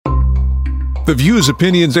The views,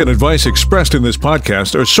 opinions, and advice expressed in this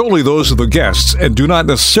podcast are solely those of the guests and do not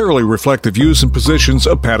necessarily reflect the views and positions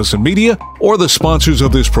of Pattison Media or the sponsors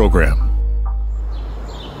of this program.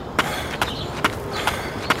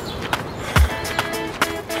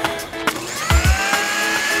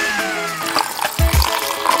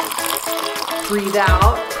 Breathe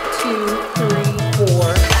out, 2, 3,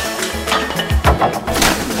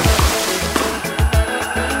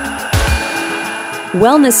 4.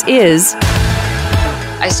 Wellness is...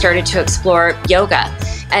 I started to explore yoga.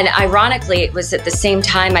 And ironically, it was at the same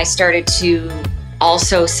time I started to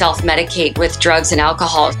also self-medicate with drugs and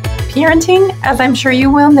alcohol. Parenting, as I'm sure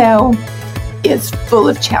you will know, is full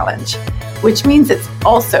of challenge, which means it's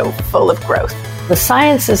also full of growth. The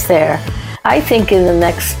science is there. I think in the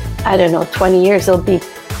next 20 years, there'll be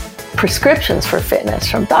prescriptions for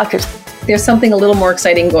fitness from doctors. There's something a little more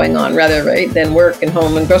exciting going on, than work and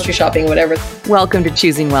home and grocery shopping, whatever. Welcome to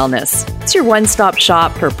Choosing Wellness. It's your one-stop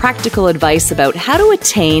shop for practical advice about how to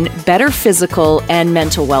attain better physical and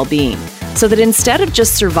mental well-being, so that instead of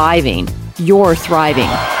just surviving, you're thriving.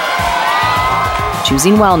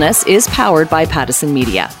 Choosing Wellness is powered by Pattison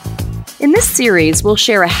Media. In this series, we'll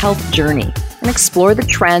share a health journey and explore the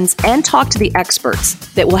trends and talk to the experts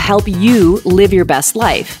that will help you live your best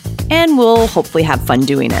life, and we'll hopefully have fun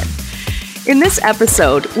doing it. In this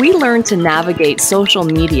episode, we learn to navigate social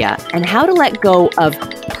media and how to let go of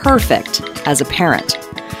perfect as a parent.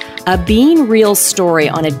 A being real story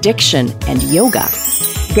on addiction and yoga.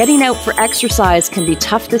 Getting out for exercise can be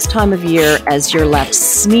tough this time of year as you're left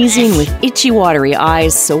sneezing with itchy, watery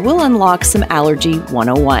eyes, so we'll unlock some Allergy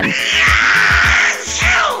 101.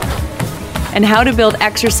 And how to build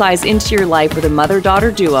exercise into your life with a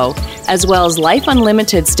mother-daughter duo, as well as Life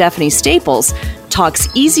Unlimited Stephanie Staples talks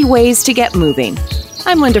easy ways to get moving.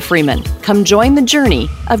 I'm Linda Freeman. Come join the journey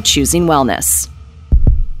of choosing wellness.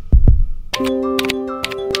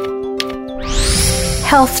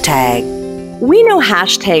 Health tag. We know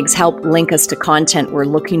hashtags help link us to content we're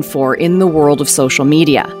looking for in the world of social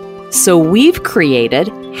media. So we've created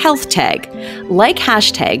Health Tag. Like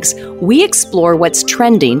hashtags, we explore what's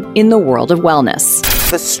trending in the world of wellness.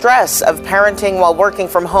 The stress of parenting while working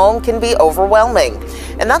from home can be overwhelming.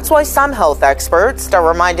 And that's why some health experts are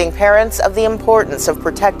reminding parents of the importance of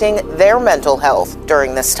protecting their mental health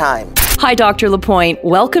during this time. Hi, Dr. Lapointe.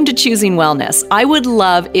 Welcome to Choosing Wellness. I would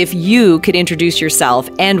love if you could introduce yourself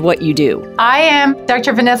and what you do. I am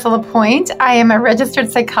Dr. Vanessa Lapointe. I am a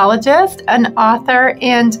registered psychologist, an author,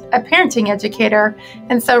 and a parenting educator.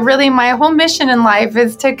 And so really my whole mission in life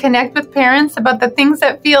is to connect with parents about the things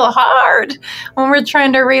that feel hard when we're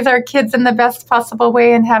trying to raise our kids in the best possible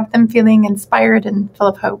way and have them feeling inspired and full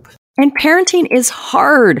of hope. And parenting is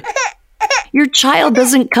hard. Your child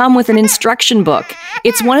doesn't come with an instruction book.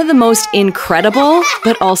 It's one of the most incredible,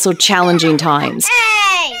 but also challenging times.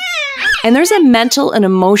 And there's a mental and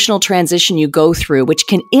emotional transition you go through, which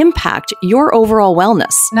can impact your overall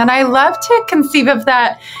wellness. And I love to conceive of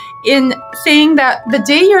that in saying that the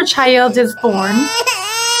day your child is born,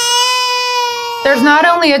 there's not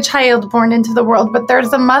only a child born into the world, but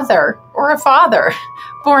there's a mother or a father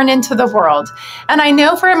born into the world. And I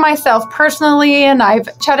know for myself personally, and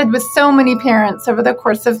I've chatted with so many parents over the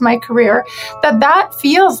course of my career, that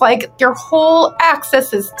feels like your whole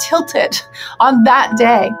axis is tilted on that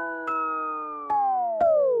day.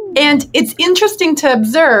 And it's interesting to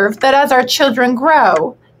observe that as our children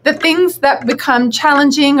grow, the things that become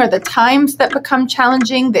challenging or the times that become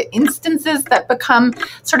challenging, the instances that become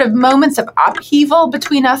sort of moments of upheaval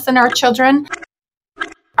between us and our children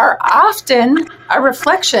are often a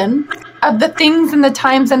reflection of the things and the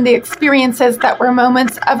times and the experiences that were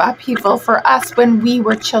moments of upheaval for us when we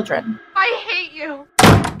were children. I hate you.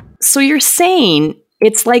 So you're saying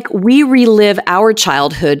it's like we relive our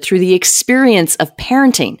childhood through the experience of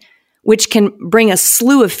parenting, which can bring a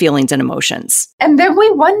slew of feelings and emotions. And then we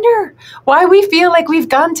wonder why we feel like we've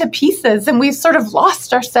gone to pieces and we've sort of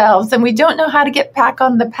lost ourselves and we don't know how to get back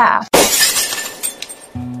on the path.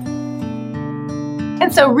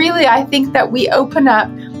 And so really, I think that we open up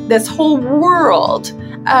this whole world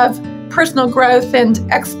of personal growth and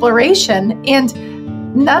exploration,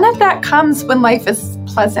 and none of that comes when life is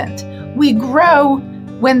pleasant. We grow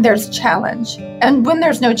when there's challenge. And when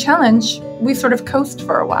there's no challenge, we sort of coast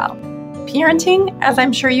for a while. Parenting, as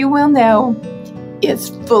I'm sure you will know, is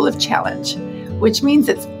full of challenge, which means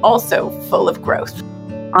it's also full of growth.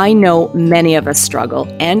 I know many of us struggle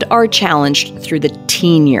and are challenged through the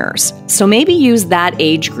teen years. So maybe use that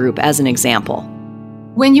age group as an example.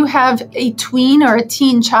 When you have a tween or a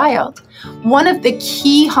teen child, one of the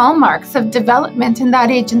key hallmarks of development in that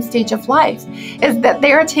age and stage of life is that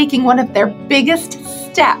they are taking one of their biggest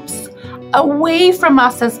steps away from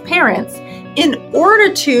us as parents in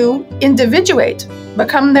order to individuate,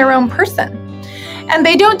 become their own person. And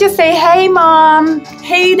they don't just say, hey, mom,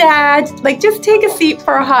 hey, dad, like just take a seat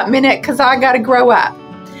for a hot minute because I got to grow up.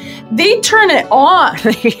 They turn it on.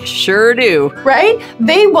 They sure do. Right?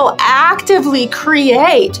 They will actively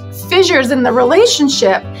create fissures in the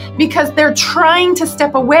relationship because they're trying to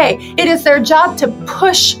step away. It is their job to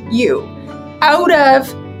push you out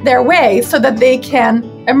of their way so that they can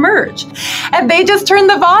emerge. And they just turn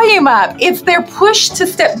the volume up. It's their push to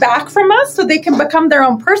step back from us so they can become their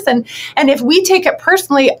own person. And if we take it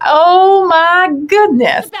personally, oh my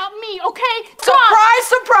goodness. About me, okay? Surprise,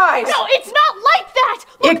 surprise! No, it's not like that.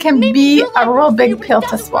 Look, It can maybe be you like a real me, big but it pill to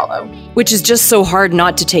doesn't swallow. work for me. Which is just so hard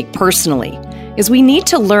not to take personally, is we need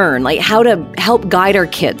to learn how to help guide our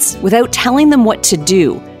kids without telling them what to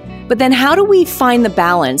do. But then how do we find the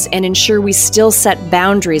balance and ensure we still set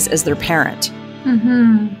boundaries as their parent?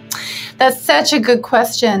 That's such a good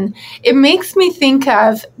question. It makes me think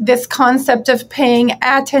of this concept of paying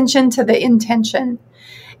attention to the intention.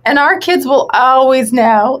 And our kids will always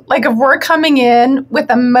know, if we're coming in with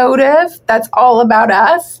a motive that's all about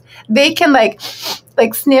us, they can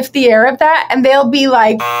sniff the air of that and they'll be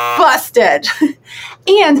busted.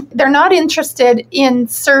 And they're not interested in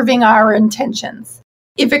serving our intentions.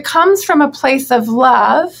 If it comes from a place of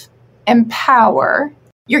love and power,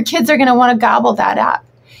 your kids are going to want to gobble that up.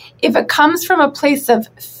 If it comes from a place of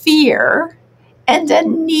fear and a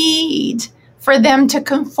need for them to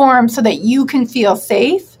conform so that you can feel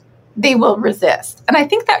safe, they will resist. And I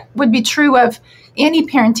think that would be true of any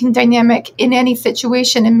parenting dynamic in any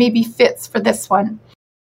situation and maybe fits for this one.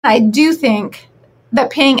 I do think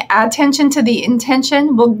that paying attention to the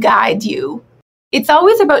intention will guide you. It's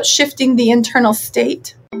always about shifting the internal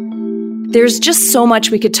state. There's just so much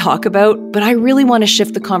we could talk about, but I really want to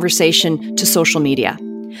shift the conversation to social media.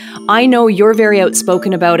 I know you're very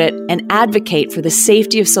outspoken about it and advocate for the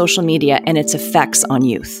safety of social media and its effects on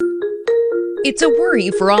youth. It's a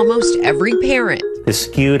worry for almost every parent. The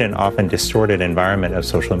skewed and often distorted environment of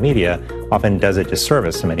social media often does a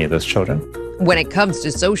disservice to many of those children. When it comes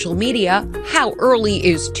to social media, how early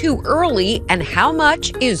is too early and how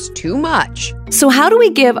much is too much? So how do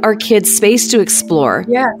we give our kids space to explore,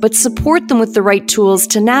 but support them with the right tools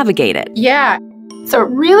to navigate it? Yeah. So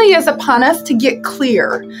it really is upon us to get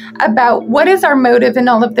clear about what is our motive in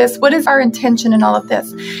all of this, what is our intention in all of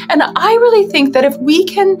this. And I really think that if we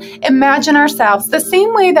can imagine ourselves the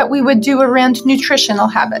same way that we would do around nutritional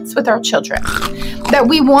habits with our children, that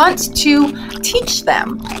we want to teach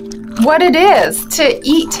them what it is to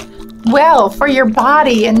eat well for your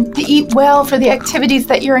body and to eat well for the activities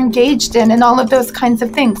that you're engaged in and all of those kinds of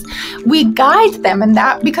things. We guide them in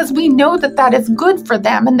that because we know that that is good for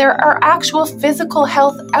them and there are actual physical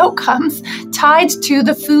health outcomes tied to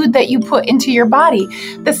the food that you put into your body.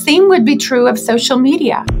 The same would be true of social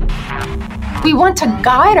media. We want to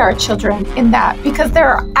guide our children in that because there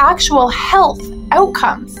are actual health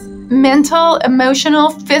outcomes. Mental,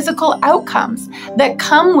 emotional, physical outcomes that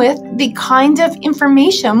come with the kind of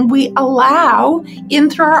information we allow in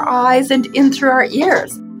through our eyes and in through our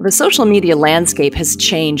ears. The social media landscape has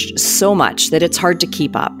changed so much that it's hard to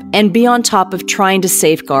keep up and be on top of trying to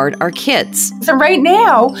safeguard our kids. So right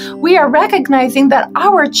now, we are recognizing that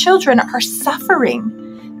our children are suffering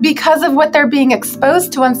because of what they're being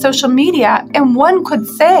exposed to on social media. And one could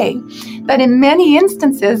say that in many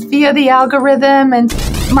instances, via the algorithm and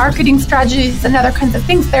marketing strategies and other kinds of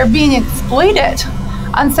things, they're being exploited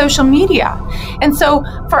on social media. And so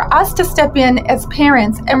for us to step in as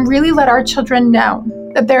parents and really let our children know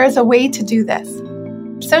that there is a way to do this.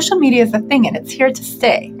 Social media is a thing and it's here to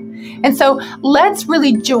stay. And so let's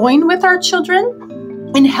really join with our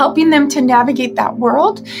children in helping them to navigate that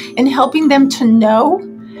world and helping them to know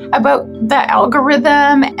about the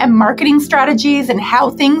algorithm and marketing strategies and how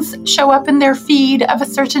things show up in their feed of a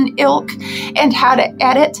certain ilk and how to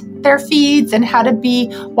edit their feeds and how to be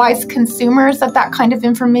wise consumers of that kind of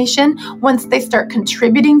information. Once they start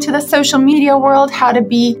contributing to the social media world, how to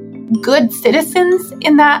be good citizens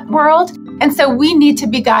in that world. And so we need to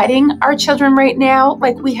be guiding our children right now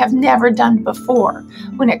like we have never done before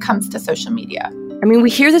when it comes to social media. I mean,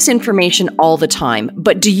 we hear this information all the time,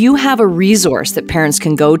 but do you have a resource that parents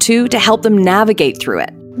can go to help them navigate through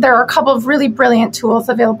it? There are a couple of really brilliant tools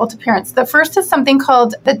available to parents. The first is something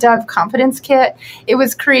called the Dove Confidence Kit. It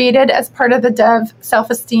was created as part of the Dove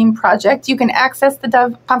Self-Esteem Project. You can access the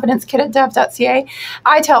Dove Confidence Kit at dove.ca.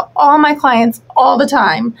 I tell all my clients all the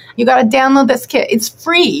time, you got to download this kit. It's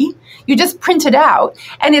free. You just print it out,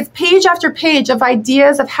 and it's page after page of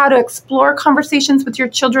ideas of how to explore conversations with your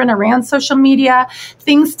children around social media,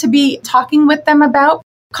 things to be talking with them about.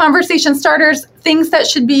 conversation starters, things that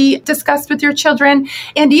should be discussed with your children,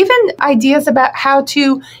 and even ideas about how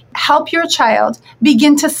to help your child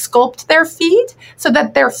begin to sculpt their feed so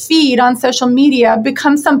that their feed on social media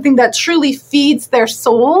becomes something that truly feeds their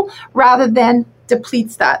soul rather than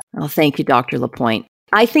depletes that. Well, thank you, Dr. Lapointe.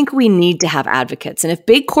 I think we need to have advocates. And if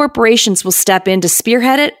big corporations will step in to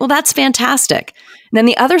spearhead it, well, that's fantastic. And then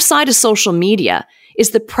the other side of social media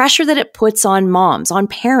is the pressure that it puts on moms, on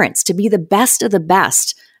parents to be the best of the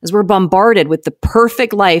best as we're bombarded with the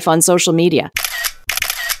perfect life on social media.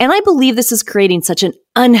 And I believe this is creating such an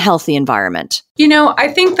unhealthy environment. You know, I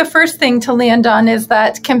think the first thing to land on is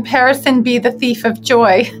that comparison be the thief of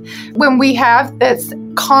joy. When we have this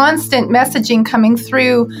constant messaging coming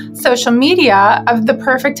through social media of the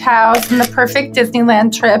perfect house and the perfect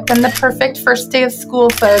Disneyland trip and the perfect first day of school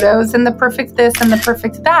photos and the perfect this and the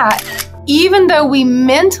perfect that, even though we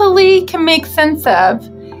mentally can make sense of,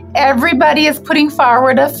 everybody is putting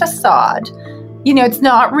forward a facade. You know, it's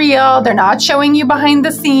not real. They're not showing you behind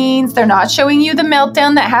the scenes. They're not showing you the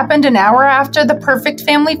meltdown that happened an hour after the perfect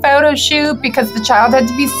family photo shoot because the child had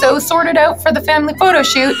to be so sorted out for the family photo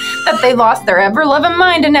shoot that they lost their ever-loving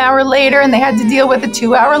mind an hour later and they had to deal with a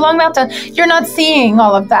 2-hour-long meltdown. You're not seeing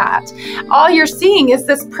all of that. All you're seeing is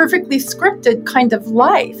this perfectly scripted kind of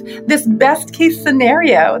life, this best-case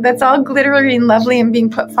scenario that's all glittery and lovely and being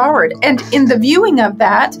put forward. And in the viewing of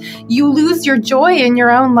that, you lose your joy in your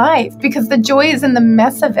own life because the joy is in the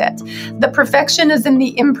mess of it. The perfection is in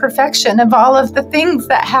the imperfection of all of the things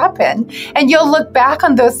that happen. And you'll look back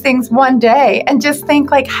on those things one day and just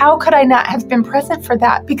think like, how could I not have been present for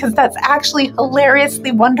that? Because that's actually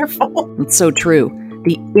hilariously wonderful. It's so true.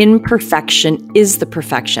 The imperfection is the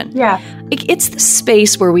perfection. Yeah. It's the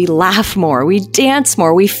space where we laugh more, we dance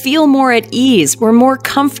more, we feel more at ease, we're more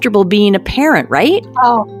comfortable being a parent, right?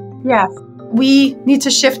 Oh, yes. We need to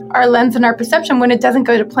shift our lens and our perception when it doesn't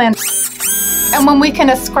go to plan. And when we can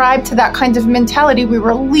ascribe to that kind of mentality, we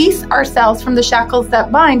release ourselves from the shackles that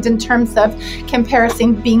bind in terms of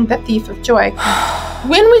comparison being the thief of joy.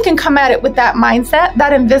 When we can come at it with that mindset,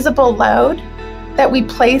 that invisible load that we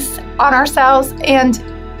place on ourselves, and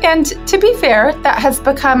to be fair, that has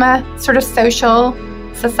become a sort of social,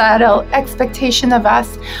 societal expectation of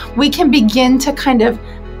us, we can begin to kind of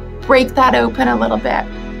break that open a little bit.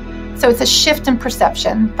 So it's a shift in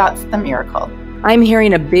perception. That's the miracle. I'm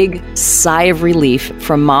hearing a big sigh of relief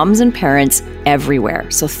from moms and parents everywhere.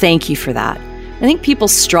 So thank you for that. I think people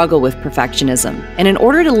struggle with perfectionism. And in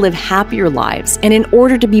order to live happier lives and in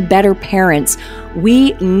order to be better parents,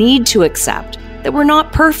 we need to accept that we're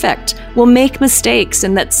not perfect. We'll make mistakes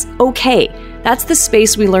and that's okay. That's the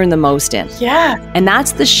space we learn the most in. Yeah. And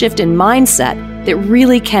that's the shift in mindset that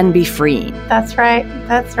really can be freeing. That's right.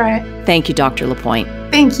 That's right. Thank you, Dr. Lapointe.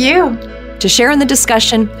 Thank you. To share in the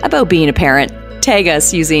discussion about being a parent, tag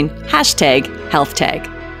us using #HealthTag.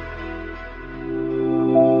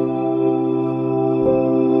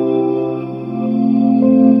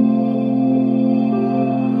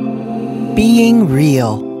 Being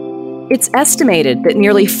real. It's estimated that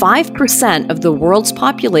nearly 5% of the world's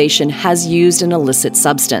population has used an illicit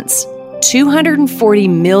substance. 240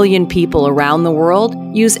 million people around the world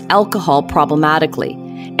use alcohol problematically,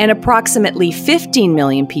 and approximately 15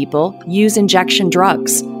 million people use injection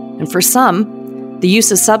drugs. And for some, the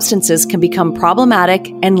use of substances can become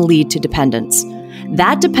problematic and lead to dependence.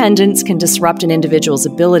 That dependence can disrupt an individual's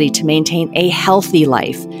ability to maintain a healthy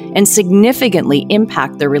life and significantly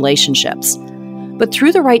impact their relationships. But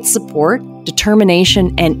through the right support,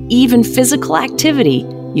 determination, and even physical activity,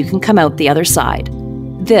 you can come out the other side.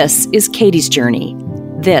 This is Katie's journey.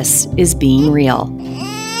 This is Being Real.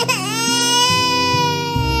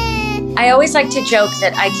 I always like to joke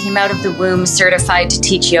that I came out of the womb certified to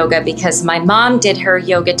teach yoga because my mom did her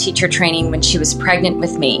yoga teacher training when she was pregnant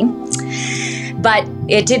with me. But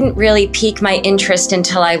it didn't really pique my interest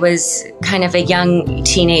until I was kind of a young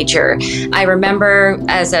teenager. I remember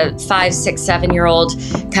as a 5, 6, 7-year-old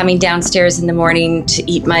coming downstairs in the morning to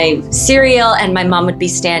eat my cereal, and my mom would be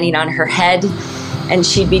standing on her head and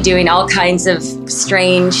she'd be doing all kinds of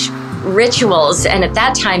strange rituals. And at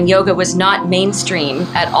that time, yoga was not mainstream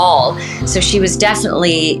at all. So she was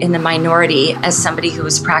definitely in the minority as somebody who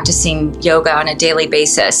was practicing yoga on a daily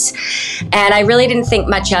basis. And I really didn't think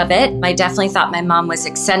much of it. I definitely thought my mom was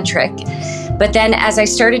eccentric. But then as I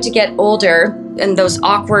started to get older, in those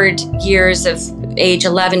awkward years of age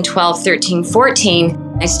 11, 12, 13,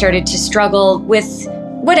 14, I started to struggle with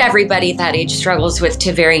what everybody that age struggles with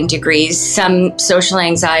to varying degrees. Some social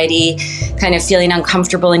anxiety, kind of feeling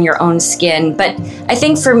uncomfortable in your own skin. But I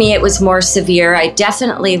think for me, it was more severe. I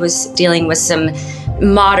definitely was dealing with some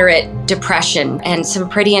moderate depression and some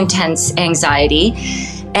pretty intense anxiety.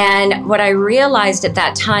 And what I realized at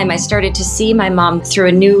that time, I started to see my mom through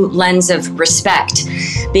a new lens of respect,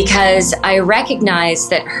 because I recognized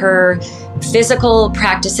that her physical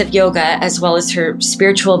practice of yoga, as well as her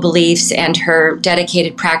spiritual beliefs and her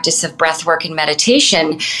dedicated practice of breath work and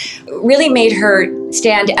meditation, really made her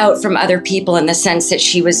stand out from other people in the sense that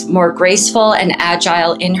she was more graceful and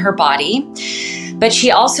agile in her body. But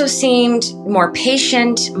she also seemed more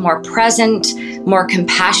patient, more present, more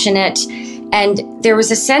compassionate. And there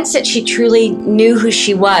was a sense that she truly knew who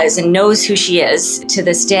she was and knows who she is to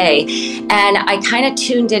this day. And I kind of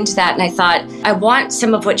tuned into that and I thought, I want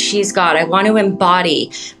some of what she's got. I want to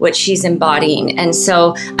embody what she's embodying. And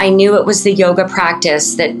so I knew it was the yoga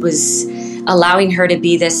practice that was allowing her to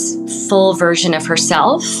be this full version of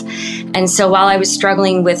herself. And so while I was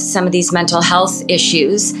struggling with some of these mental health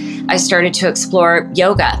issues, I started to explore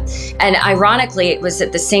yoga. And ironically, it was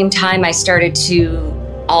at the same time I started to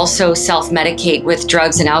also self-medicate with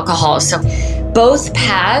drugs and alcohol. So both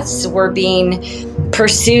paths were being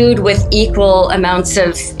pursued with equal amounts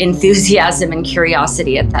of enthusiasm and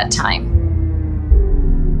curiosity at that time.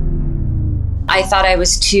 I thought I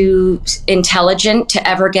was too intelligent to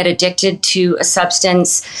ever get addicted to a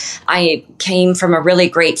substance. I came from a really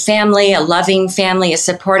great family, a loving family, a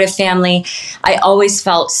supportive family. I always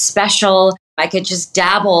felt special. I could just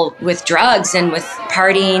dabble with drugs and with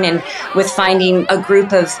partying and with finding a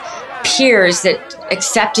group of peers that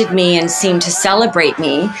accepted me and seemed to celebrate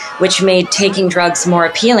me, which made taking drugs more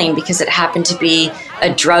appealing because it happened to be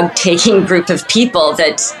a drug-taking group of people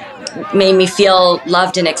that made me feel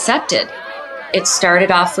loved and accepted. It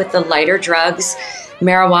started off with the lighter drugs,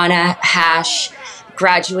 marijuana, hash,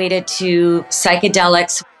 graduated to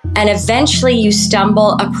psychedelics. And eventually you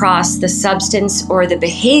stumble across the substance or the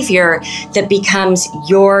behavior that becomes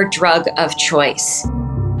your drug of choice.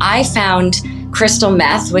 I found crystal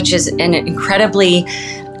meth, which is an incredibly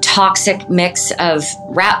toxic mix of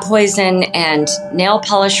rat poison and nail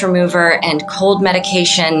polish remover and cold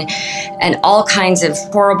medication and all kinds of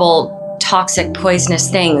horrible toxic poisonous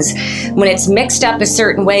things. When it's mixed up a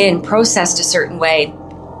certain way and processed a certain way,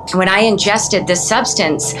 when I ingested this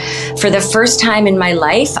substance, for the first time in my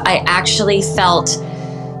life, I actually felt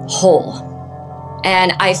whole.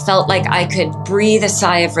 And I felt like I could breathe a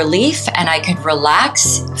sigh of relief and I could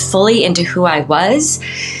relax fully into who I was.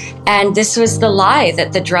 And this was the lie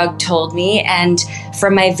that the drug told me. And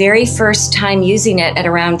from my very first time using it at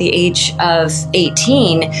around the age of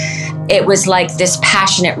 18, it was like this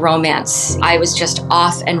passionate romance. I was just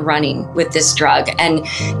off and running with this drug and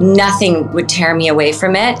nothing would tear me away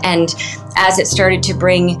from it. And as it started to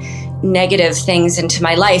bring negative things into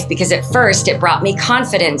my life, because at first it brought me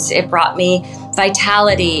confidence, it brought me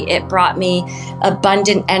vitality, it brought me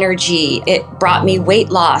abundant energy, it brought me weight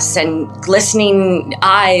loss and glistening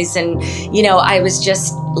eyes, and I was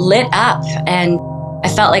just lit up and I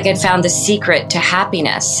felt like I'd found the secret to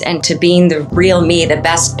happiness and to being the real me, the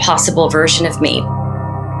best possible version of me.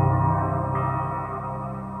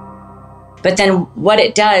 But then what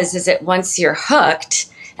it does is that once you're hooked,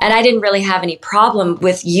 and I didn't really have any problem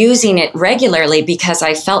with using it regularly because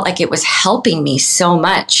I felt like it was helping me so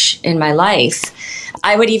much in my life.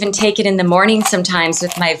 I would even take it in the morning sometimes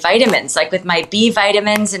with my vitamins, like with my B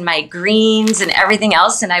vitamins and my greens and everything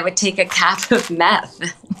else, and I would take a cap of meth.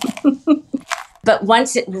 But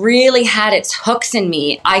once it really had its hooks in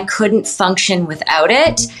me, I couldn't function without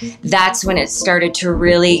it. That's when it started to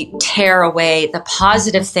really tear away the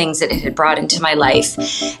positive things that it had brought into my life.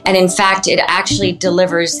 And in fact, it actually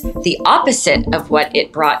delivers the opposite of what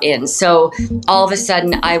it brought in. So all of a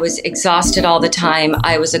sudden, I was exhausted all the time.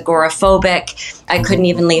 I was agoraphobic. I couldn't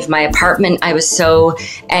even leave my apartment. I was so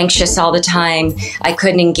anxious all the time. I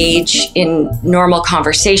couldn't engage in normal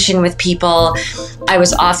conversation with people. I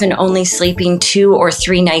was often only sleeping 2 or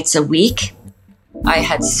 3 nights a week. I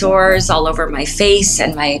had sores all over my face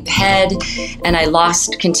and my head, and I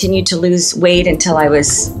continued to lose weight until I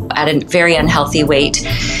was at a very unhealthy weight.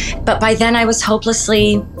 But by then I was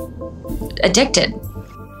hopelessly addicted.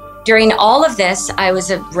 During all of this, I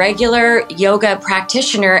was a regular yoga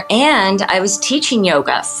practitioner and I was teaching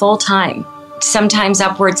yoga full time, sometimes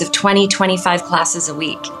upwards of 20, 25 classes a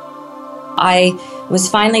week. I was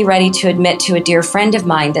finally ready to admit to a dear friend of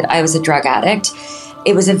mine that I was a drug addict.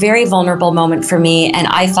 It was a very vulnerable moment for me, and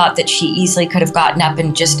I thought that she easily could have gotten up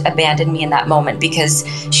and just abandoned me in that moment because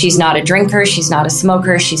she's not a drinker, she's not a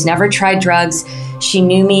smoker, she's never tried drugs. She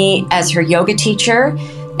knew me as her yoga teacher,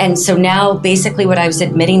 and so now basically what I was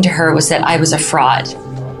admitting to her was that I was a fraud.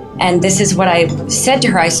 And this is what I said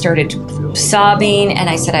to her. I started sobbing and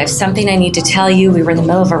I said, I have something I need to tell you. We were in the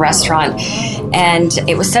middle of a restaurant and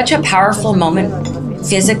it was such a powerful moment.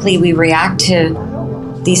 Physically, we react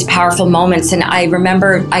to these powerful moments. And I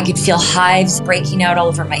remember I could feel hives breaking out all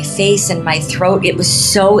over my face and my throat. It was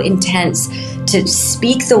so intense to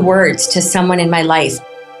speak the words to someone in my life.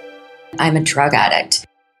 I'm a drug addict.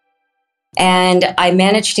 And I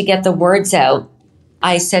managed to get the words out.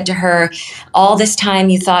 I said to her, all this time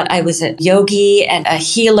you thought I was a yogi and a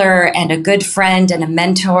healer and a good friend and a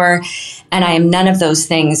mentor, and I am none of those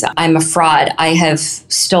things. I'm a fraud. I have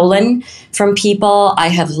stolen from people. I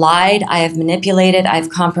have lied. I have manipulated. I've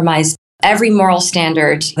compromised every moral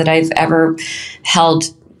standard that I've ever held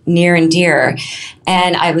near and dear.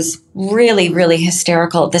 And I was really, really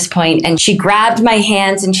hysterical at this point. And she grabbed my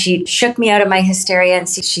hands and she shook me out of my hysteria. And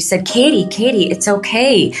she said, Katie, it's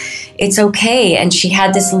okay. It's okay. And she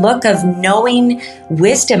had this look of knowing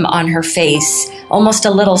wisdom on her face, almost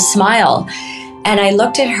a little smile. And I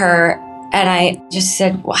looked at her and I just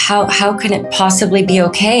said, well, how can it possibly be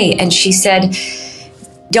okay? And she said,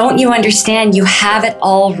 don't you understand? You have it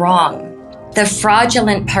all wrong. The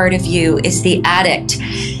fraudulent part of you is the addict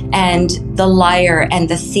and the liar and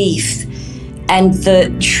the thief. And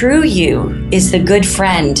the true you is the good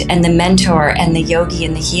friend and the mentor and the yogi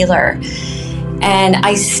and the healer. And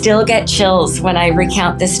I still get chills when I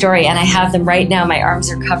recount this story, and I have them right now. My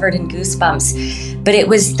arms are covered in goosebumps. But it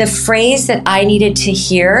was the phrase that I needed to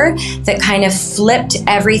hear that kind of flipped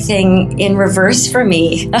everything in reverse for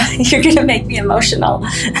me. You're going to make me emotional.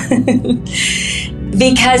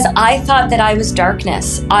 Because I thought that I was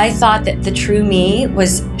darkness. I thought that the true me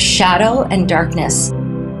was shadow and darkness.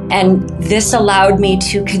 And this allowed me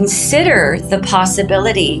to consider the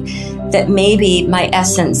possibility that maybe my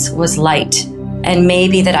essence was light, and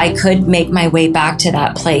maybe that I could make my way back to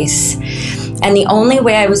that place. And the only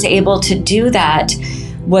way I was able to do that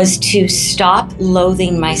was to stop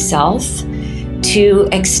loathing myself, to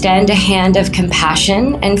extend a hand of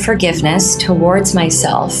compassion and forgiveness towards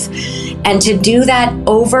myself, and to do that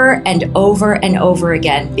over and over and over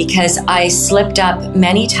again, because I slipped up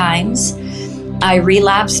many times. I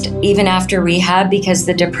relapsed even after rehab because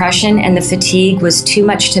the depression and the fatigue was too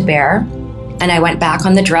much to bear. And I went back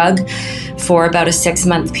on the drug for about a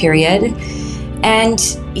 6-month period. And,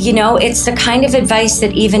 you know, it's the kind of advice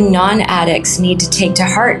that even non-addicts need to take to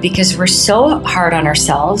heart, because we're so hard on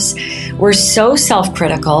ourselves. We're so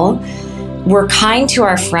self-critical. We're kind to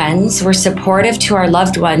our friends. We're supportive to our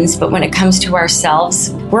loved ones. But when it comes to ourselves,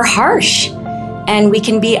 we're harsh and we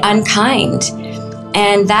can be unkind.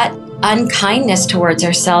 And that unkindness towards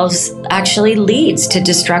ourselves actually leads to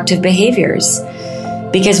destructive behaviors,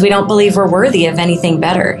 because we don't believe we're worthy of anything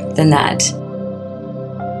better than that.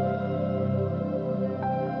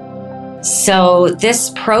 So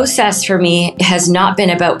this process for me has not been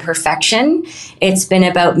about perfection. It's been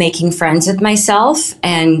about making friends with myself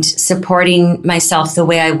and supporting myself the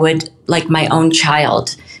way I would like my own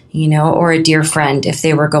child, you know, or a dear friend if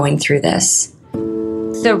they were going through this.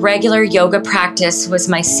 The regular yoga practice was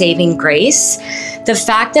my saving grace. The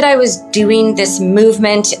fact that I was doing this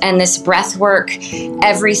movement and this breath work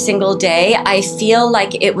every single day, I feel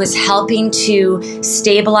like it was helping to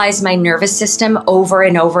stabilize my nervous system over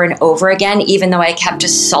and over and over again, even though I kept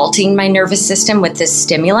assaulting my nervous system with this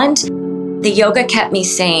stimulant. The yoga kept me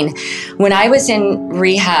sane. When I was in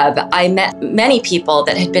rehab, I met many people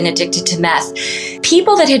that had been addicted to meth.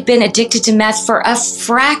 People that had been addicted to meth for a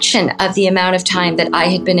fraction of the amount of time that I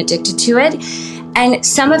had been addicted to it. And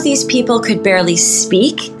some of these people could barely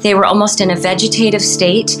speak. They were almost in a vegetative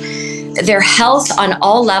state. Their health on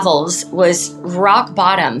all levels was rock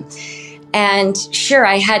bottom. And sure,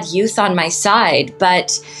 I had youth on my side,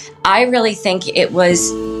 but I really think it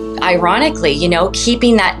was, ironically, you know,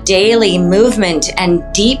 keeping that daily movement and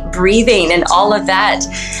deep breathing and all of that,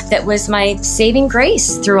 that was my saving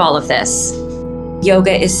grace through all of this.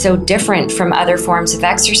 Yoga is so different from other forms of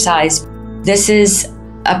exercise. This is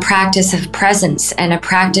a practice of presence and a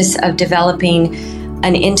practice of developing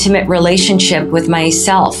an intimate relationship with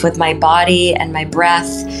myself, with my body and my breath,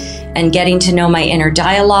 and getting to know my inner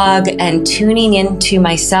dialogue and tuning into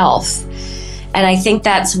myself. And I think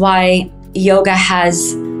that's why yoga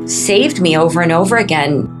has saved me over and over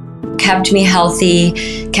again, kept me healthy,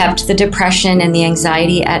 kept the depression and the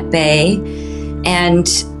anxiety at bay. And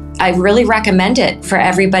I really recommend it for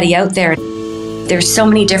everybody out there. There's so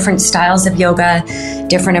many different styles of yoga,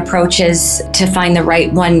 different approaches to find the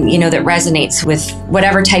right one, you know, that resonates with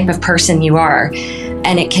whatever type of person you are.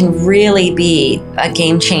 And it can really be a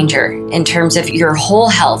game changer in terms of your whole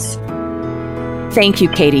health. Thank you,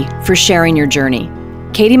 Katie, for sharing your journey.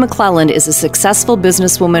 Katie McClelland is a successful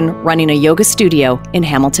businesswoman running a yoga studio in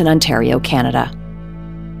Hamilton, Ontario, Canada.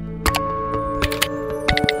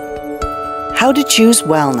 How to choose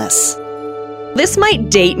wellness. This might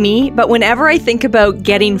date me, but whenever I think about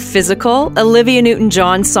getting physical, Olivia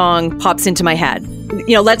Newton-John's song pops into my head.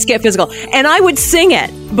 Let's get physical. And I would sing it,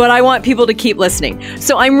 but I want people to keep listening.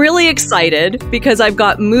 So I'm really excited because I've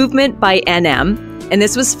got Movement by NM, and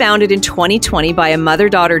this was founded in 2020 by a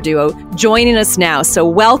mother-daughter duo joining us now. So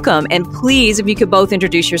welcome, and please, if you could both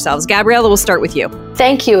introduce yourselves. Gabriella, we'll start with you.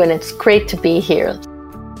 Thank you, and it's great to be here.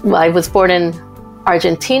 Well, I was born in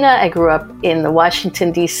Argentina. I grew up in the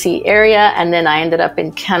Washington, D.C. area, and then I ended up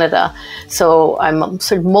in Canada. So I'm a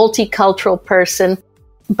sort of multicultural person,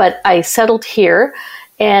 but I settled here,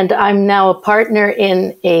 and I'm now a partner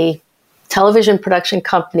in a television production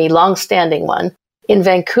company, long-standing one, in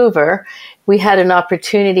Vancouver. We had an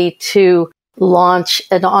opportunity to launch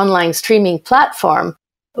an online streaming platform,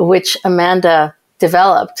 which Amanda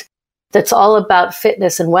developed, that's all about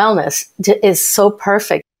fitness and wellness. Is so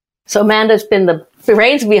perfect. So Amanda's been the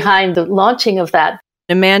brains behind the launching of that.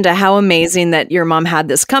 Amanda, how amazing that your mom had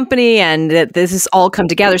this company and that this has all come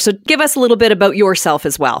together. So give us a little bit about yourself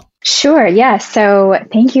as well. Sure. Yeah. So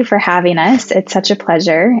thank you for having us. It's such a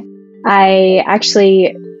pleasure. I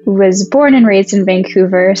actually was born and raised in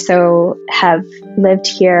Vancouver, so have lived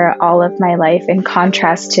here all of my life, in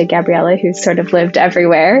contrast to Gabriella, who's sort of lived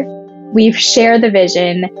everywhere. We've shared the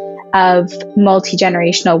vision of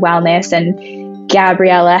multi-generational wellness, and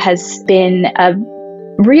Gabriella has been a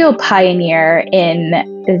real pioneer in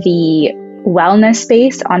the wellness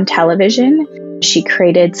space on television. She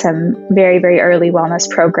created some very, very early wellness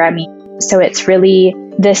programming. So it's really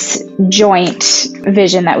this joint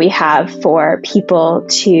vision that we have for people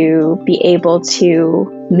to be able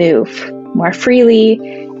to move more freely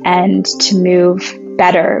and to move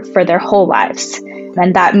better for their whole lives.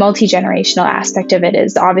 And that multi-generational aspect of it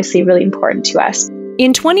is obviously really important to us.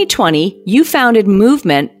 In 2020, you founded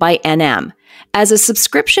Movement by NM as a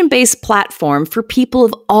subscription-based platform for people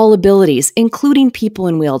of all abilities, including people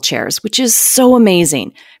in wheelchairs, which is so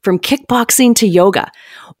amazing, from kickboxing to yoga.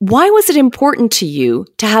 Why was it important to you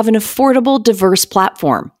to have an affordable, diverse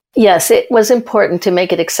platform? Yes, it was important to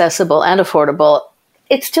make it accessible and affordable.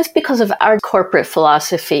 It's just because of our corporate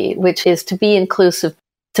philosophy, which is to be inclusive,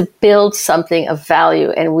 to build something of value.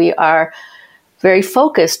 And we are very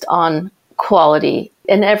focused on quality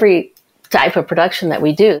in every type of production that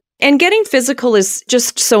we do. And getting physical is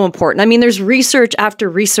just so important. I mean, there's research after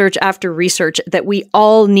research after research that we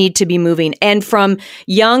all need to be moving. And from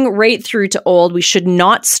young right through to old, we should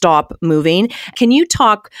not stop moving. Can you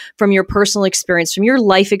talk from your personal experience, from your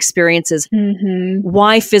life experiences,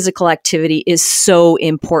 why physical activity is so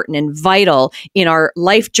important and vital in our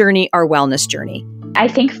life journey, our wellness journey? I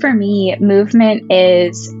think for me, movement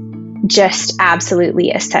is just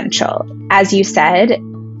absolutely essential. As you said,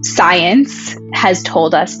 science has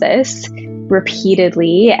told us this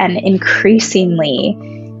repeatedly, and increasingly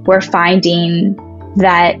we're finding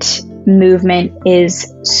that movement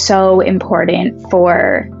is so important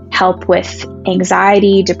for help with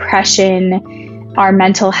anxiety, depression, our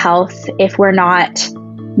mental health. If we're not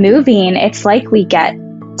moving, it's like we get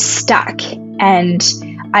stuck. And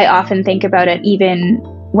I often think about it even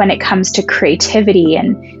when it comes to creativity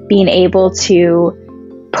and being able to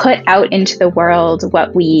put out into the world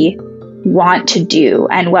what we want to do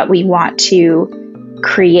and what we want to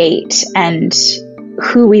create and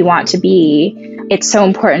who we want to be. It's so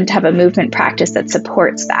important to have a movement practice that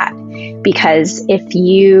supports that, because if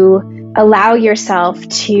you allow yourself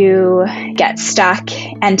to get stuck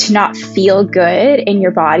and to not feel good in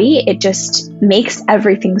your body, it just makes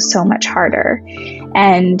everything so much harder.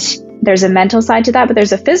 And there's a mental side to that, but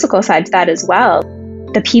there's a physical side to that as well.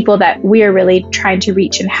 The people that we're really trying to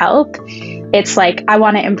reach and help, it's like, I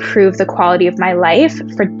want to improve the quality of my life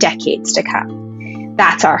for decades to come.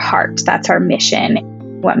 That's our heart. That's our mission.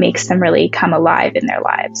 What makes them really come alive in their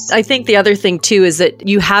lives. I think the other thing too is that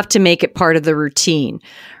you have to make it part of the routine.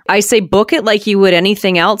 I say book it like you would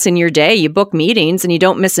anything else in your day. You book meetings and you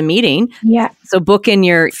don't miss a meeting. Yeah. So book in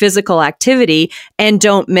your physical activity and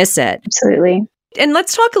don't miss it. Absolutely. And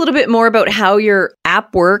let's talk a little bit more about how your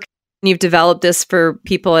app works. You've developed this for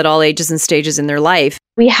people at all ages and stages in their life.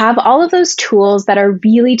 We have all of those tools that are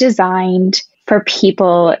really designed for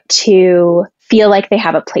people to feel like they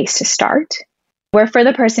have a place to start. We're for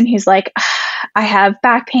the person who's like, I have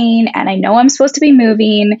back pain and I know I'm supposed to be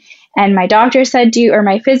moving and my doctor said do, or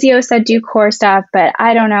my physio said do core stuff, but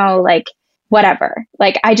I don't know, like whatever.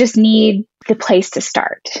 Like I just need the place to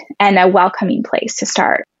start and a welcoming place to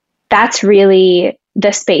start. That's really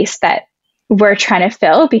the space that we're trying to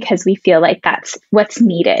fill, because we feel like that's what's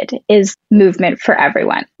needed, is movement for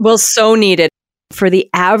everyone. Well, so needed for the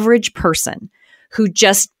average person who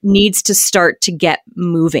just needs to start to get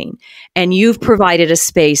moving. And you've provided a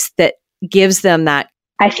space that gives them that?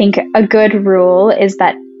 I think a good rule is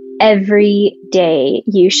that every day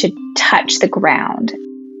you should touch the ground.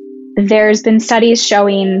 There's been studies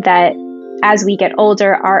showing that as we get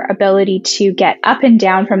older, our ability to get up and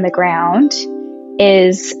down from the ground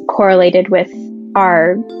is correlated with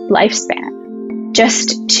our lifespan.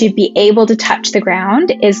 Just to be able to touch the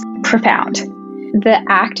ground is profound. The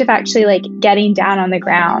act of actually like getting down on the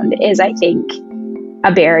ground is, I think,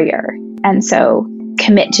 a barrier. And so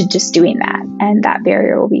commit to just doing that, and that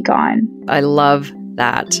barrier will be gone. I love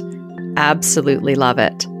that. Absolutely love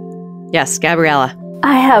it. Yes, Gabriella.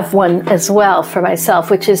 I have one as well for myself,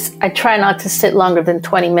 which is I try not to sit longer than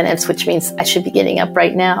 20 minutes, which means I should be getting up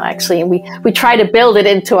right now, actually. And we try to build it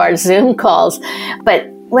into our Zoom calls. But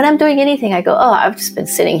when I'm doing anything, I go, oh, I've just been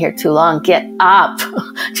sitting here too long. Get up.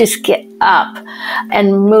 Just get up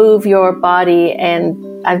and move your body.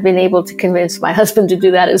 And I've been able to convince my husband to do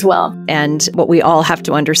that as well. And what we all have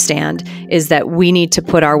to understand is that we need to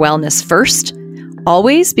put our wellness first,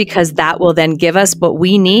 always, because that will then give us what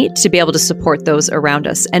we need to be able to support those around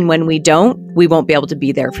us. And when we don't, we won't be able to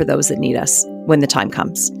be there for those that need us when the time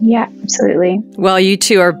comes. Yeah, absolutely. Well, you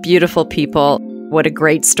two are beautiful people. What a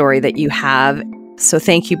great story that you have. So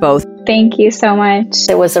thank you both. Thank you so much.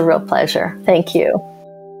 It was a real pleasure. Thank you.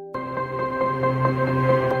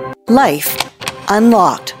 Life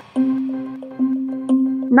Unlocked.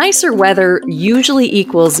 Nicer weather usually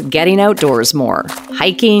equals getting outdoors more.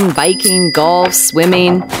 Hiking, biking, golf,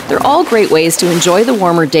 swimming, they're all great ways to enjoy the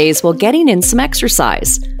warmer days while getting in some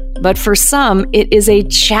exercise. But for some, it is a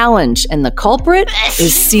challenge, and the culprit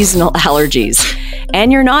is seasonal allergies.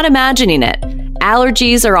 And you're not imagining it.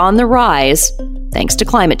 Allergies are on the rise thanks to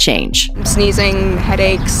climate change. Sneezing,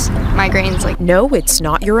 headaches, migraines. No, it's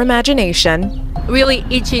not your imagination. Really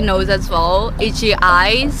itchy nose as well, itchy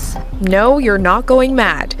eyes. No, you're not going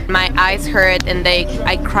mad. My eyes hurt and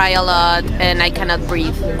I cry a lot and I cannot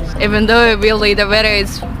breathe. Even though really the weather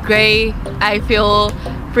is gray, I feel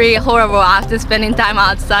pretty horrible after spending time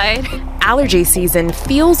outside. Allergy season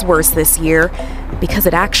feels worse this year because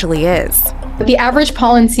it actually is. The average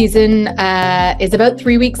pollen season is about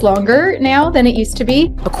 3 weeks longer now than it used to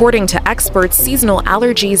be. According to experts, seasonal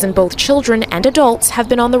allergies in both children and adults have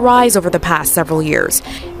been on the rise over the past several years.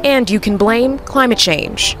 And you can blame climate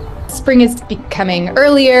change. Spring is becoming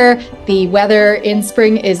earlier, the weather in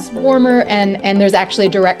spring is warmer, and there's actually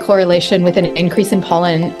a direct correlation with an increase in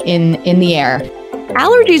pollen in the air.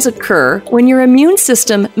 Allergies occur when your immune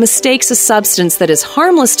system mistakes a substance that is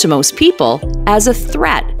harmless to most people as a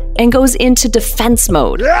threat and goes into defense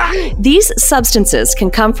mode. These substances can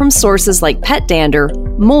come from sources like pet dander,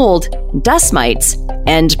 mold, dust mites,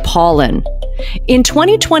 and pollen. In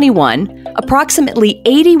 2021, approximately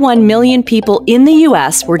 81 million people in the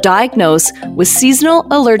U.S. were diagnosed with seasonal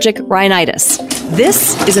allergic rhinitis.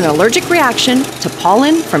 This is an allergic reaction to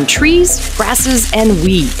pollen from trees, grasses, and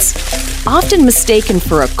weeds. Often mistaken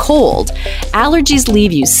for a cold, allergies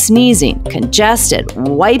leave you sneezing, congested,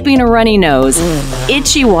 wiping a runny nose,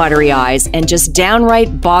 itchy, watery eyes, and just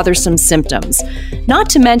downright bothersome symptoms. Not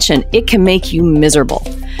to mention, it can make you miserable.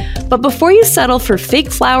 But before you settle for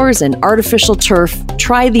fake flowers and artificial turf,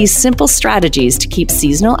 try these simple strategies to keep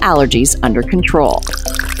seasonal allergies under control.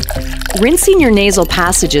 Rinsing your nasal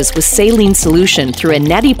passages with saline solution through a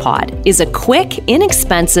neti pot is a quick,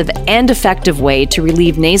 inexpensive, and effective way to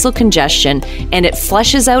relieve nasal congestion, and it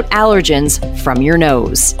flushes out allergens from your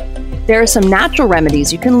nose. There are some natural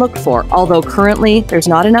remedies you can look for, although currently there's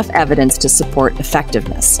not enough evidence to support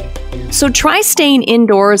effectiveness. So try staying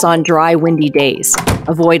indoors on dry, windy days.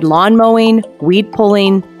 Avoid lawn mowing, weed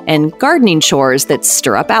pulling, and gardening chores that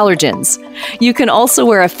stir up allergens. You can also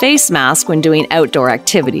wear a face mask when doing outdoor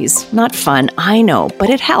activities. Not fun, I know, but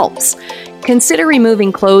it helps. Consider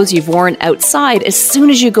removing clothes you've worn outside as soon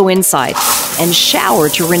as you go inside, and shower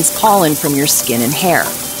to rinse pollen from your skin and hair.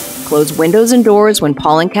 Close windows and doors when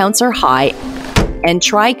pollen counts are high, and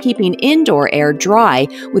try keeping indoor air dry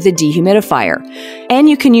with a dehumidifier. And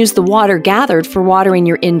you can use the water gathered for watering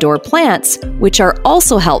your indoor plants, which are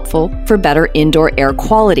also helpful for better indoor air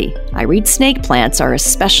quality. I read snake plants are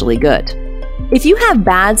especially good. If you have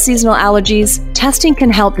bad seasonal allergies, testing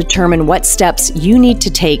can help determine what steps you need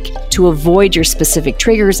to take to avoid your specific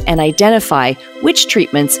triggers and identify which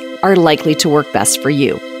treatments are likely to work best for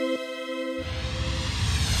you.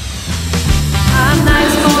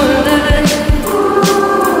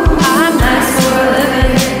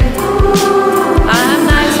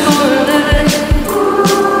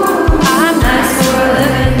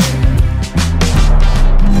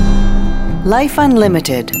 Life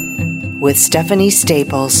Unlimited with Stephanie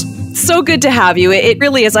Staples. so good to have you. It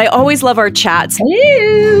really is. I always love our chats.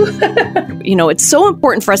 Hello. You know, it's so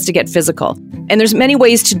important for us to get physical. And there's many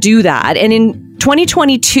ways to do that. And in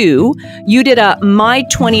 2022, you did a My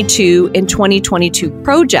 22 in 2022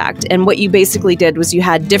 project. And what you basically did was you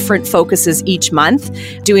had different focuses each month,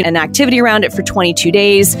 doing an activity around it for 22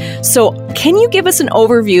 days. So can you give us an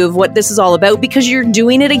overview of what this is all about? Because you're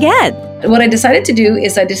doing it again. What I decided to do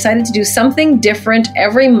is I decided to do something different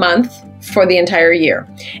every month for the entire year.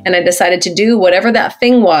 And I decided to do whatever that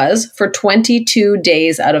thing was for 22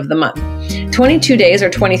 days out of the month. 22 days or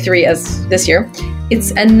 23 as this year,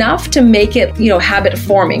 it's enough to make it, habit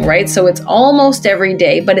forming, right? So it's almost every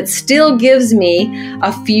day, but it still gives me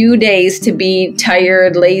a few days to be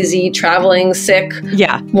tired, lazy, traveling, sick,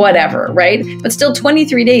 whatever, right? But still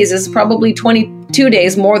 23 days is probably 22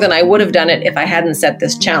 days more than I would have done it if I hadn't set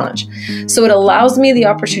this challenge. So it allows me the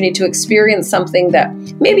opportunity to experience something that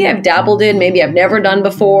maybe I've dabbled in, maybe I've never done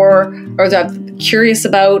before, or that I'm curious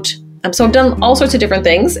about. So I've done all sorts of different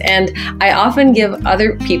things, and I often give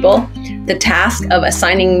other people the task of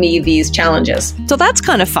assigning me these challenges. So that's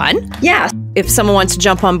kind of fun. Yeah. If someone wants to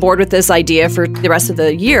jump on board with this idea for the rest of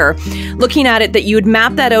the year, looking at it, that you would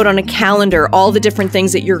map that out on a calendar, all the different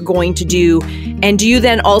things that you're going to do. And do you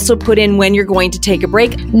then also put in when you're going to take a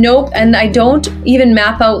break? Nope. And I don't even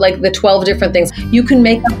map out like the 12 different things. You can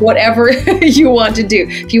make up whatever you want to do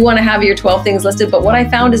if you want to have your 12 things listed. But what I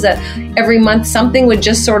found is that every month something would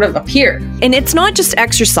just sort of appear. And it's not just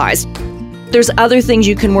exercise. There's other things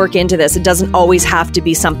you can work into this. It doesn't always have to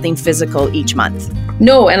be something physical each month.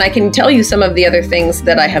 No, and I can tell you some of the other things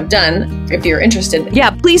that I have done if you're interested. Yeah,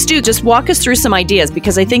 please do. Just walk us through some ideas,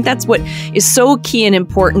 because I think that's what is so key and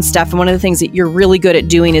important stuff. And one of the things that you're really good at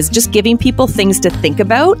doing is just giving people things to think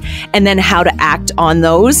about and then how to act on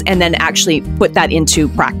those and then actually put that into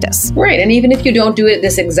practice. Right. And even if you don't do it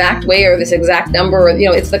this exact way or this exact number, or,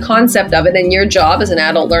 it's the concept of it. And your job as an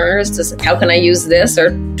adult learner is to, how can I use this or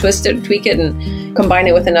twist it, tweak it, and combine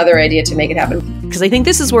it with another idea to make it happen. Because I think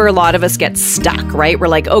this is where a lot of us get stuck, right? We're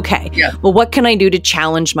like, okay, well, what can I do to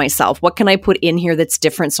challenge myself? What can I put in here that's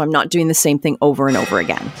different so I'm not doing the same thing over and over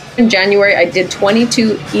again? In January, I did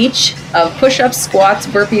 22 each of push-ups, squats,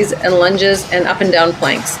 burpees, and lunges, and up and down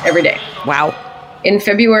planks every day. Wow. In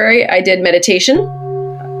February, I did meditation.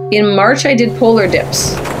 In March, I did polar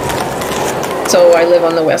dips. So I live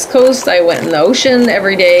on the West Coast. I went in the ocean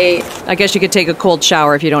every day. I guess you could take a cold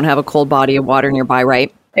shower if you don't have a cold body of water nearby,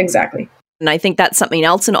 right? Exactly. And I think that's something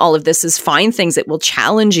else in all of this is find things that will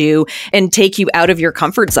challenge you and take you out of your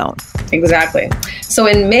comfort zone. Exactly. So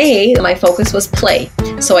in May, my focus was play.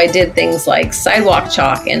 So I did things like sidewalk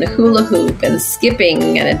chalk and hula hoop and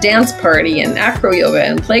skipping and a dance party and acro yoga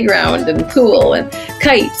and playground and pool and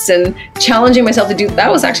kites and challenging myself to do. That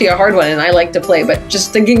was actually a hard one, and I like to play, but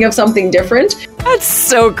just thinking of something different. That's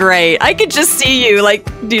so great. I could just see you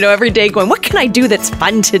every day going, what can I do that's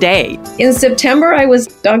fun today? In September, I was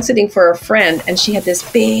dog sitting for a friend, and she had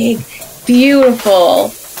this big,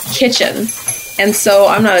 beautiful kitchen. And so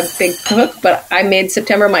I'm not a big cook, but I made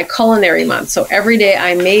September my culinary month. So every day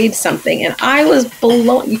I made something, and I was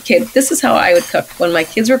blown. Okay, this is how I would cook. When my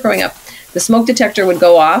kids were growing up, the smoke detector would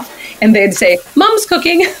go off, and they'd say, "Mom's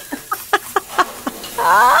cooking."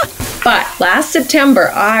 But last September,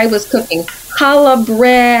 I was cooking challah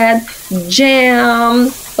bread,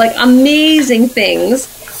 jam, amazing things.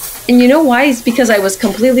 And you know why? It's because I was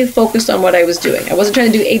completely focused on what I was doing. I wasn't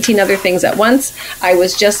trying to do 18 other things at once. I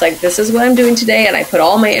was just like, this is what I'm doing today. And I put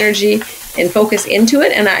all my energy and focus into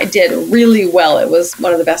it. And I did really well. It was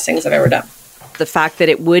one of the best things I've ever done. The fact that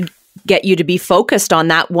it would get you to be focused on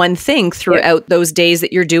that one thing throughout those days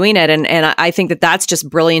that you're doing it. And I think that that's just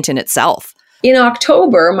brilliant in itself. In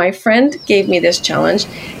October, my friend gave me this challenge.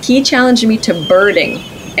 He challenged me to birding.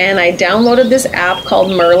 And I downloaded this app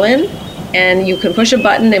called Merlin. And you can push a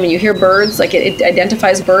button, and when you hear birds, it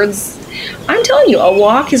identifies birds. I'm telling you, a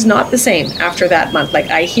walk is not the same after that month.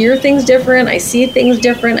 I hear things different, I see things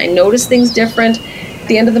different, I notice things different. At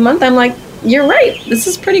the end of the month, I'm like, you're right, this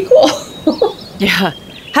is pretty cool. Yeah.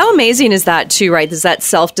 How amazing is that too, right? There's that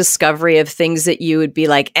self-discovery of things that you would be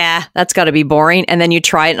like, that's got to be boring. And then you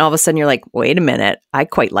try it and all of a sudden you're like, wait a minute, I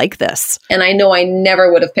quite like this. And I know I never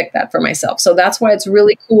would have picked that for myself. So that's why it's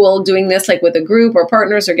really cool doing this with a group or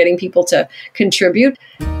partners or getting people to contribute.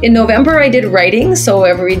 In November, I did writing. So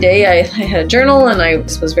every day I had a journal and I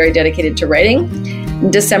was very dedicated to writing.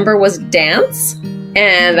 December was dance.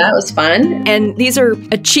 And that was fun. And these are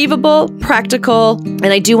achievable, practical, and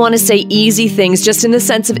I do want to say easy things just in the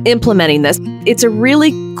sense of implementing this. It's a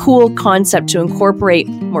really cool concept to incorporate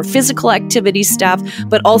more physical activity stuff,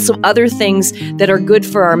 but also other things that are good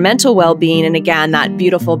for our mental well-being. And again, that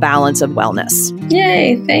beautiful balance of wellness.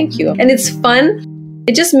 Yay, thank you. And it's fun.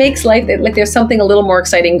 It just makes life like there's something a little more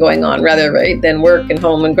exciting going on rather, right, than work and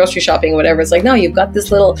home and grocery shopping, whatever. It's like, no, you've got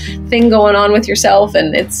this little thing going on with yourself,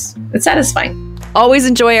 and it's satisfying. Always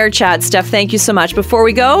enjoy our chat, Steph. Thank you so much. Before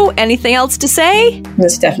we go, anything else to say?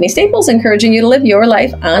 This is Stephanie Staples, encouraging you to live your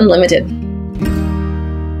life unlimited.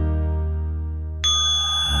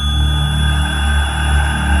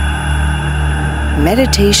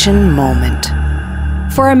 Meditation moment.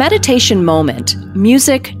 For a meditation moment,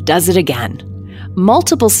 music does it again.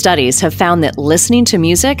 Multiple studies have found that listening to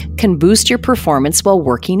music can boost your performance while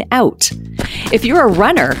working out. If you're a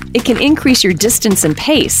runner, it can increase your distance and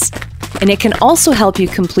pace, and it can also help you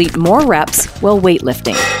complete more reps while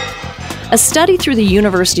weightlifting. A study through the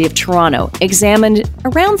University of Toronto examined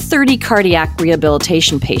around 30 cardiac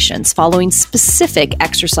rehabilitation patients following specific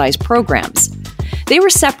exercise programs. They were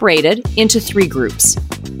separated into 3 groups: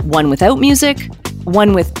 one without music,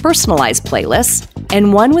 one with personalized playlists,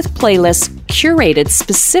 and one with playlists curated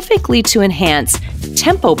specifically to enhance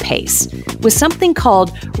tempo pace with something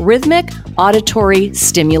called rhythmic auditory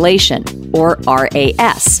stimulation, or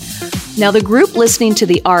RAS. Now, the group listening to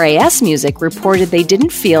the RAS music reported they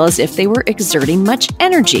didn't feel as if they were exerting much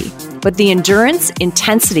energy, but the endurance,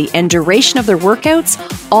 intensity, and duration of their workouts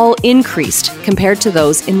all increased compared to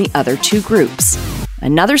those in the other 2 groups.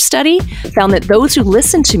 Another study found that those who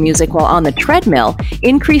listened to music while on the treadmill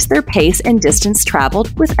increased their pace and distance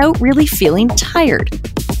traveled without really feeling tired.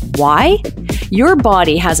 Why? Your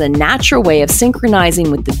body has a natural way of synchronizing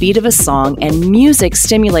with the beat of a song, and music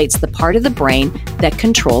stimulates the part of the brain that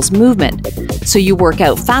controls movement. So you work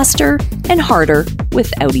out faster and harder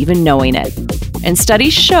without even knowing it. And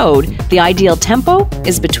studies showed the ideal tempo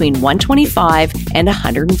is between 125 and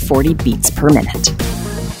 140 beats per minute.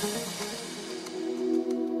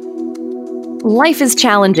 Life is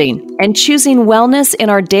challenging, and choosing wellness in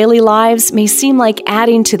our daily lives may seem like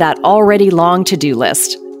adding to that already long to-do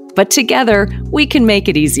list. But together, we can make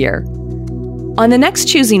it easier. On the next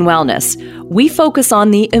Choosing Wellness, we focus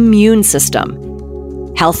on the immune system.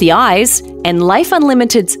 Healthy Eyes and Life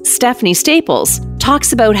Unlimited's Stephanie Staples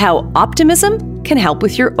talks about how optimism can help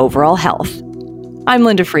with your overall health. I'm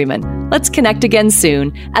Linda Freeman. Let's connect again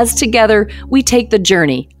soon as together we take the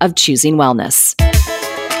journey of choosing wellness.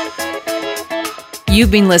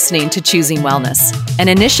 You've been listening to Choosing Wellness, an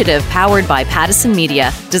initiative powered by Pattison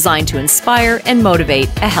Media designed to inspire and motivate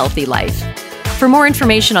a healthy life. For more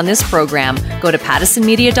information on this program, go to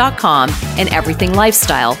pattisonmedia.com and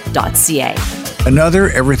everythinglifestyle.ca. Another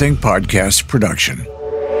Everything Podcast production.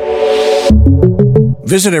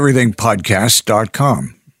 Visit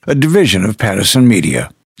everythingpodcast.com, a division of Pattison Media.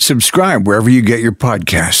 Subscribe wherever you get your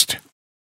podcast.